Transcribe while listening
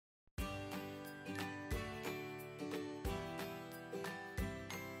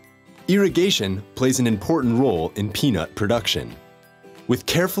Irrigation plays an important role in peanut production. With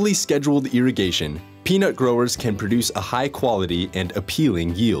carefully scheduled irrigation, peanut growers can produce a high quality and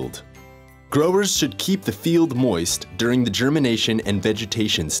appealing yield. Growers should keep the field moist during the germination and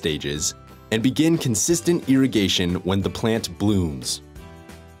vegetation stages and begin consistent irrigation when the plant blooms.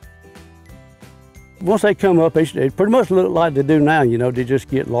 Once they come up, they pretty much look like they do now, they just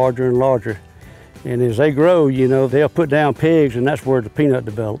get larger and larger. And as they grow, they'll put down pegs, and that's where the peanut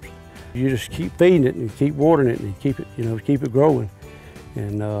develops. You just keep feeding it and keep watering it and keep it growing.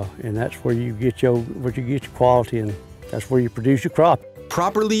 And that's where you get your quality, and that's where you produce your crop.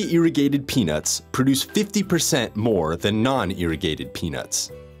 Properly irrigated peanuts produce 50% more than non-irrigated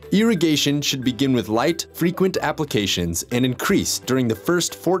peanuts. Irrigation should begin with light, frequent applications and increase during the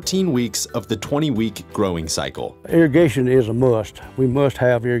first 14 weeks of the 20-week growing cycle. Irrigation is a must. We must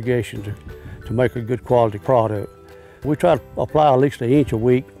have irrigation to make a good quality product. We try to apply at least 1 inch a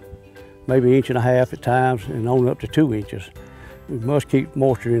week, maybe 1.5 inches at times, and on up to 2 inches. We must keep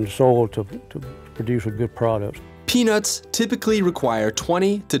moisture in the soil to produce a good product. Peanuts typically require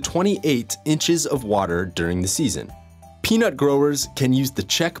 20 to 28 inches of water during the season. Peanut growers can use the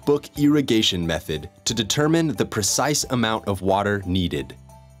checkbook irrigation method to determine the precise amount of water needed.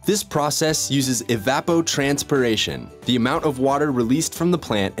 This process uses evapotranspiration, the amount of water released from the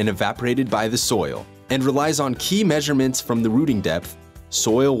plant and evaporated by the soil, and relies on key measurements from the rooting depth,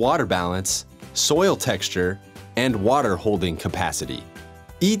 soil water balance, soil texture, and water holding capacity.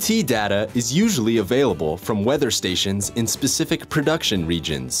 ET data is usually available from weather stations in specific production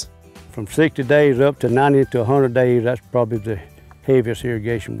regions. From 60 days up to 90 to 100 days, that's probably the heaviest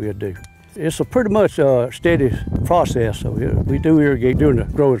irrigation we'll do. It's a pretty much steady process, so we do irrigate during the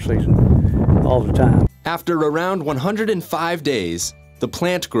growing season all the time. After around 105 days, the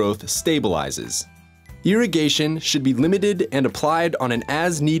plant growth stabilizes. Irrigation should be limited and applied on an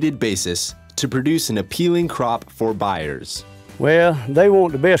as-needed basis to produce an appealing crop for buyers. Well, they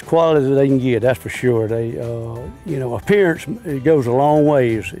want the best quality that they can get, that's for sure. Appearance, it goes a long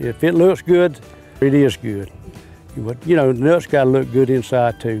ways. If it looks good, it is good. But, the nuts got to look good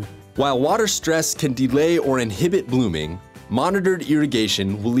inside too. While water stress can delay or inhibit blooming, monitored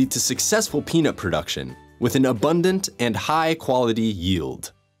irrigation will lead to successful peanut production with an abundant and high-quality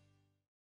yield.